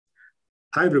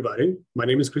Hi, everybody. My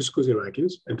name is Christos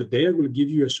Kozyrakis, and today I will give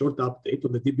you a short update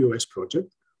on the DBOS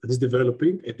project that is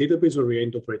developing a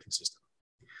database-oriented operating system.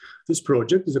 This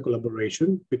project is a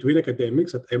collaboration between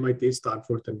academics at MIT,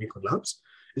 Stanford, and Mellon Labs,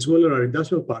 as well as our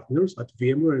industrial partners at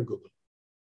VMware and Google.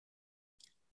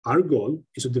 Our goal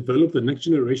is to develop the next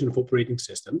generation of operating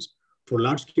systems for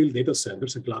large-scale data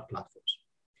centers and cloud platforms.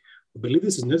 We believe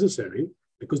this is necessary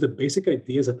because the basic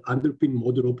ideas that underpin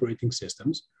modern operating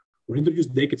systems were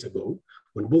introduced decades ago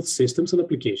when both systems and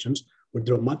applications were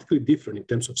dramatically different in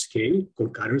terms of scale,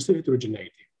 concurrency, and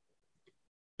heterogeneity.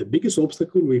 The biggest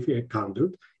obstacle we've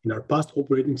encountered in our past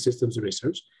operating systems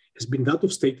research has been that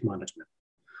of state management.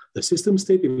 The system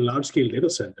state in large-scale data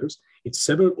centers is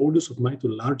several orders of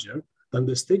magnitude larger than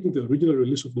the state in the original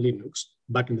release of Linux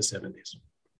back in the 70s.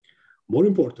 More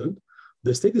important,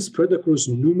 the state is spread across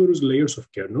numerous layers of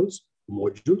kernels,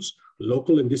 modules,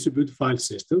 local and distributed file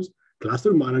systems,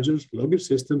 cluster managers, logger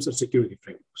systems, and security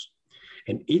frameworks.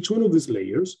 And each one of these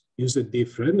layers uses a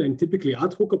different and typically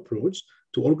ad hoc approach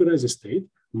to organize the state,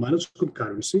 manage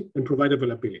concurrency, and provide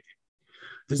availability.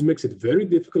 This makes it very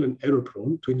difficult and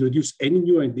error-prone to introduce any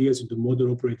new ideas into modern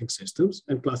operating systems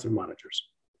and cluster managers.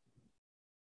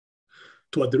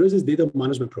 To address this data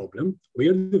management problem, we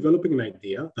are developing an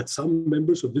idea that some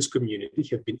members of this community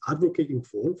have been advocating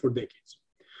for decades.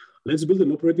 Let's build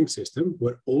an operating system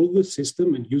where all the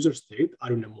system and user state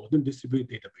are in a modern distributed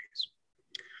database.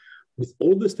 With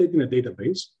all the state in a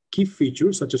database, key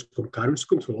features such as concurrency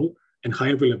control and high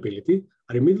availability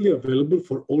are immediately available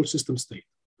for all system state.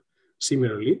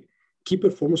 Similarly, key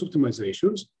performance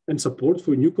optimizations and support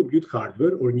for new compute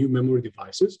hardware or new memory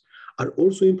devices are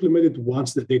also implemented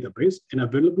once in the database and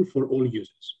available for all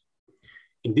users.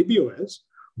 In DBOS,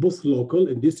 both local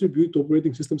and distributed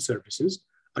operating system services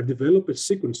are developed as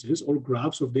sequences or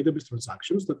graphs of database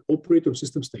transactions that operate on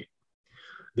system state.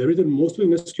 They're written mostly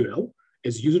in SQL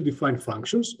as user-defined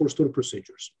functions or stored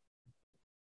procedures.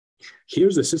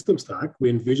 Here's the system stack we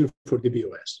envision for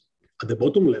DBOS. At the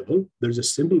bottom level, there's a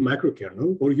simple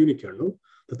macrokernel or unikernel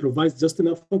that provides just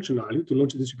enough functionality to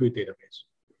launch a distributed database.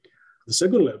 The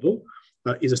second level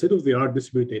is a state-of-the-art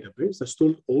distributed database that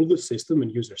stores all the system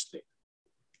and user state.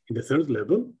 In the third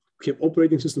level, we have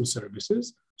operating system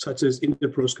services such as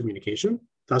inter-process communication,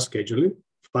 task scheduling,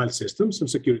 file systems, and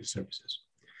security services.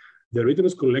 They're written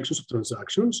as collections of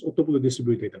transactions on top of the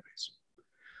distributed database.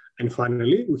 And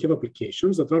finally, we have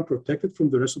applications that are protected from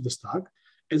the rest of the stack,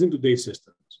 as in today's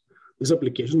systems. These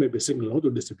applications may be single node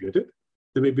or distributed.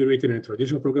 They may be written in a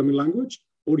traditional programming language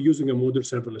or using a modern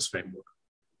serverless framework.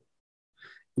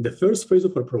 In the first phase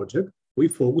of our project, we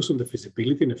focus on the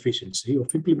feasibility and efficiency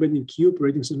of implementing key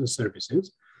operating system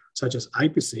services such as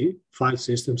IPC, file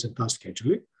systems, and task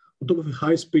scheduling on top of a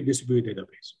high-speed distributed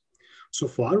database. So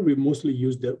far, we mostly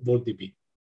use the VaultDB.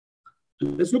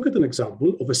 Let's look at an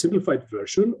example of a simplified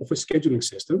version of a scheduling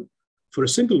system for a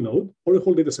single node or a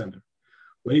whole data center.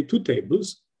 We need two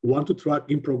tables, one to track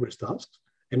in-progress tasks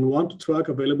and one to track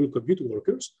available compute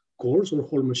workers, cores, or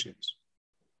whole machines.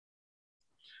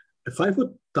 A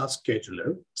FIFO task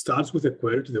scheduler starts with a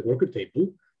query to the worker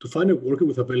table to find a worker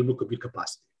with available compute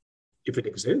capacity. If it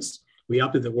exists, we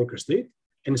update the worker state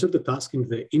and insert the task in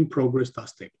the in-progress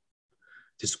task table.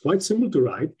 It is quite simple to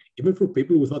write, even for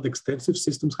people without extensive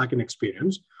systems hacking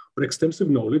experience or extensive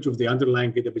knowledge of the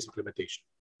underlying database implementation.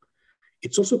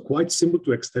 It's also quite simple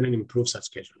to extend and improve such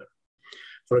scheduler.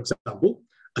 For example,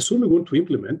 assume we want to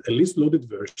implement a least loaded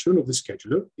version of the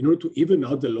scheduler in order to even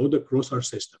out the load across our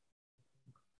system.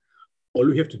 All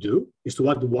we have to do is to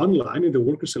add one line in the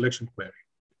worker selection query.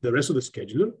 The rest of the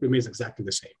scheduler remains exactly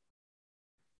the same.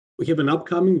 We have an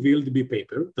upcoming VLDB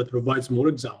paper that provides more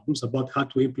examples about how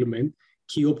to implement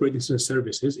key operating system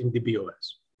services in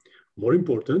DBOS. More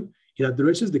important, it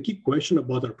addresses the key question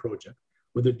about our project,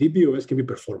 whether DBOS can be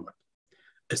performant.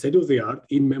 A state-of-the-art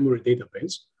in-memory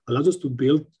database allows us to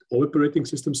build operating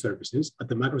system services at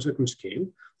the microsecond scale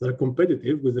that are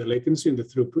competitive with the latency and the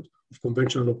throughput of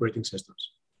conventional operating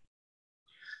systems.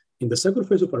 In the second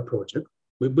phase of our project,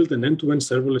 we built an end-to-end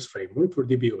serverless framework for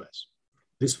DBOS.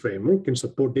 This framework can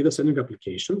support data-centric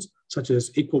applications such as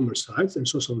e-commerce sites and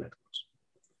social networks.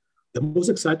 The most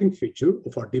exciting feature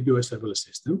of our DBOS serverless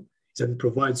system is that it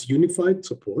provides unified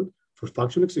support for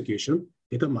function execution,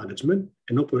 data management,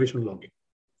 and operational logging.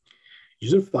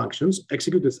 User functions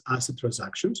execute as ACID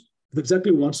transactions with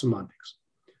exactly one semantics.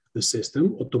 The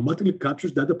system automatically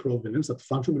captures data provenance at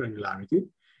function granularity,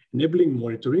 enabling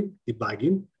monitoring,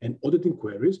 debugging, and auditing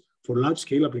queries for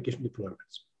large-scale application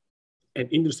deployments.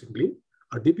 And interestingly,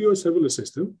 our DBOS serverless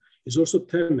system is also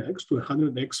 10x to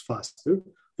 100x faster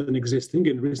than existing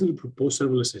and recently proposed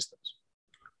serverless systems.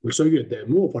 We'll show you a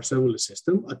demo of our serverless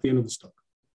system at the end of this talk.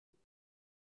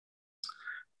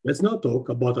 Let's now talk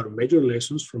about our major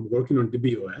lessons from working on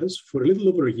DBOS for a little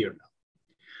over a year now.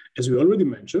 As we already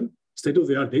mentioned,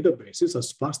 state-of-the-art databases are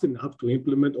fast enough to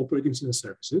implement operating system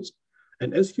services,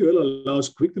 and SQL allows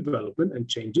quick development and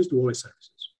changes to OS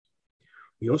services.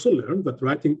 We also learned that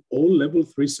writing all level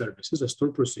 3 services as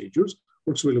stored procedures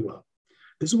works really well.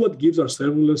 This is what gives our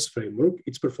serverless framework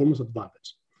its performance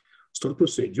advantage. Stored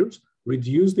procedures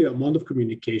reduce the amount of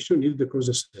communication needed across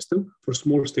the system for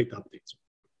small state updates.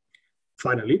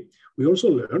 Finally, we also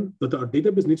learned that our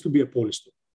database needs to be a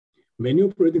polystore. Many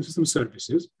operating system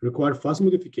services require fast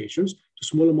modifications to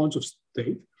small amounts of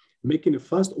state, making a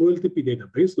fast OLTP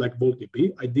database like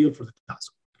VaultDB ideal for the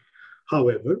task.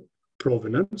 However,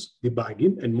 provenance,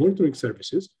 debugging, and monitoring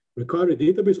services require a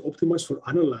database optimized for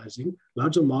analyzing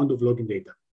large amount of login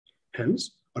data.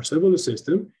 Hence, our serverless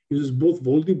system uses both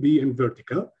VaultDB and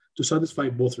Vertica to satisfy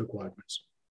both requirements.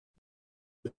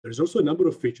 There's also a number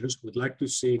of features we'd like to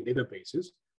see in databases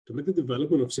to make the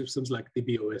development of systems like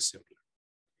DBOS simpler.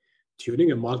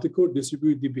 Tuning a multi-core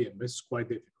distributed DBMS is quite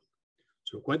difficult,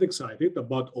 so we're quite excited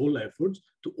about all efforts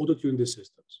to auto-tune these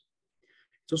systems.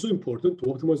 It's also important to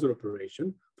optimize their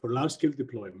operation for large-scale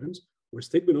deployments where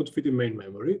state may not fit in main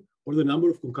memory or the number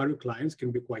of concurrent clients can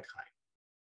be quite high.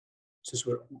 Since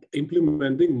we're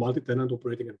implementing multi-tenant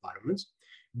operating environments,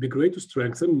 it'd be great to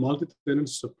strengthen multi-tenant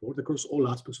support across all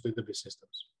aspects of database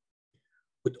systems.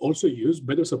 We'd also use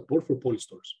better support for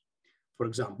polystores. For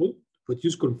example, we'd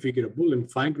use configurable and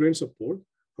fine-grained support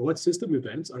for what system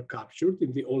events are captured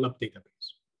in the all-up database.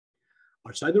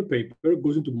 Our cider paper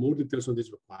goes into more details on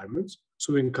these requirements,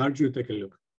 so we encourage you to take a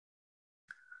look.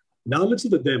 Now let's do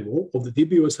the demo of the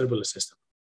DBOS serverless system.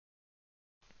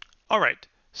 All right,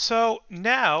 so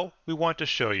now we want to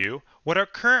show you what our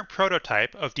current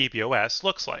prototype of DBOS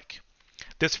looks like.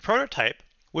 This prototype,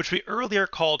 which we earlier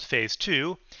called Phase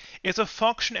 2, is a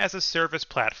function-as-a-service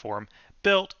platform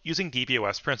built using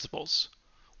DBOS principles.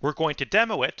 We're going to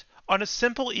demo it on a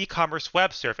simple e-commerce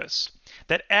web service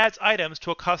that adds items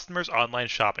to a customer's online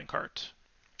shopping cart.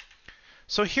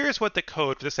 So here's what the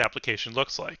code for this application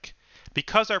looks like.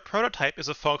 Because our prototype is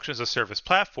a function-as-a-service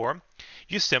platform,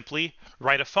 you simply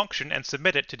write a function and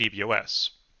submit it to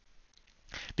DBOS.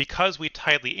 Because we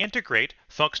tightly integrate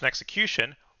function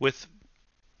execution with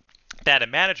data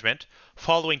management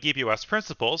following DBOS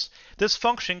principles, this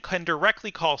function can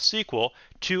directly call SQL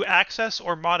to access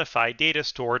or modify data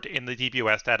stored in the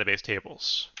DBOS database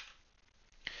tables.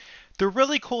 The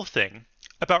really cool thing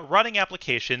about running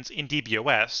applications in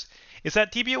DBOS is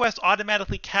that DBOS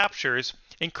automatically captures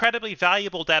incredibly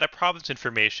valuable data provenance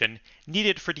information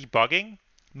needed for debugging,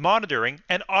 monitoring,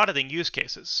 and auditing use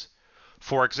cases.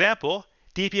 For example,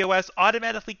 DBOS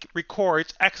automatically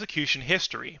records execution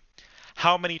history,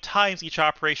 how many times each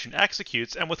operation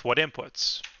executes and with what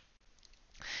inputs.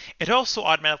 It also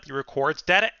automatically records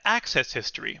data access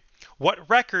history, what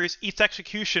records each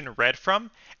execution read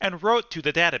from and wrote to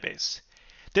the database.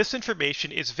 This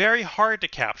information is very hard to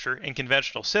capture in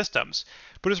conventional systems,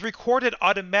 but is recorded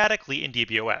automatically in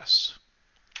DBOS.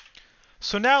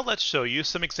 So now let's show you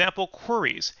some example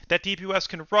queries that DBOS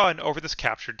can run over this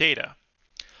captured data.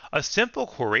 A simple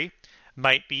query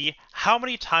might be how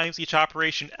many times each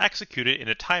operation executed in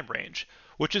a time range,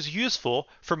 which is useful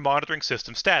for monitoring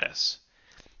system status.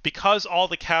 Because all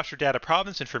the captured data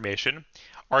provenance information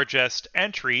are just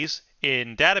entries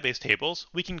in database tables,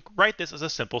 we can write this as a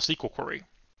simple SQL query.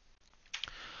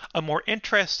 A more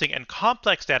interesting and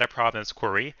complex data provenance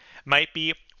query might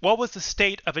be what was the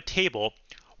state of a table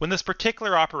when this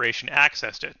particular operation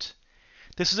accessed it.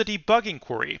 This is a debugging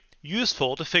query,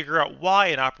 useful to figure out why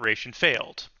an operation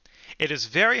failed. It is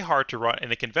very hard to run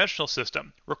in a conventional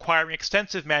system, requiring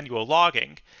extensive manual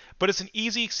logging, but it's an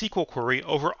easy SQL query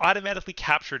over automatically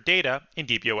captured data in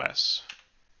DBOS.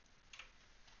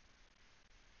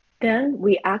 Then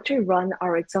we actually run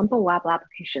our example web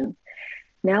application.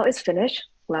 Now it's finished.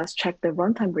 Let's check the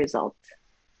runtime result.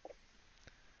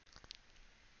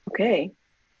 Okay,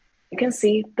 you can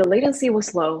see the latency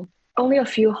was low, only a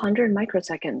few hundred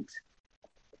microseconds.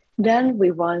 Then we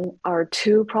run our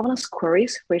 2 provenance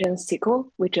queries written in SQL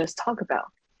we just talked about.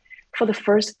 For the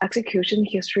first execution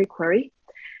history query,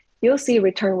 you'll see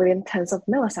return within tens of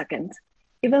milliseconds,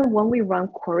 even when we run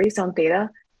queries on data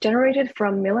generated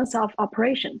from millions of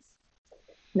operations.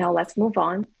 Now let's move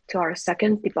on to our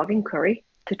second debugging query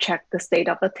to check the state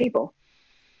of the table.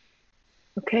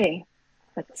 Okay,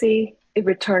 let's see, it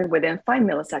returned within 5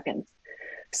 milliseconds.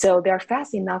 So they're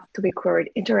fast enough to be queried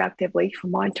interactively for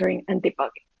monitoring and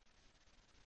debugging.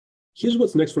 Here's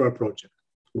what's next for our project.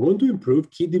 We want to improve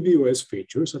key DBOS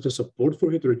features such as support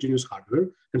for heterogeneous hardware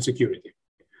and security.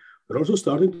 We're also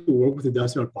starting to work with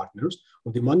industrial partners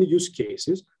on demanding use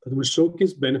cases that will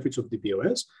showcase benefits of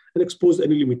DBOS and expose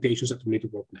any limitations that we need to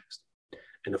work next.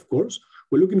 And of course,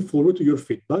 we're looking forward to your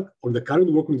feedback on the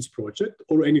current work on this project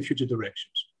or any future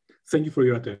directions. Thank you for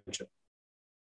your attention.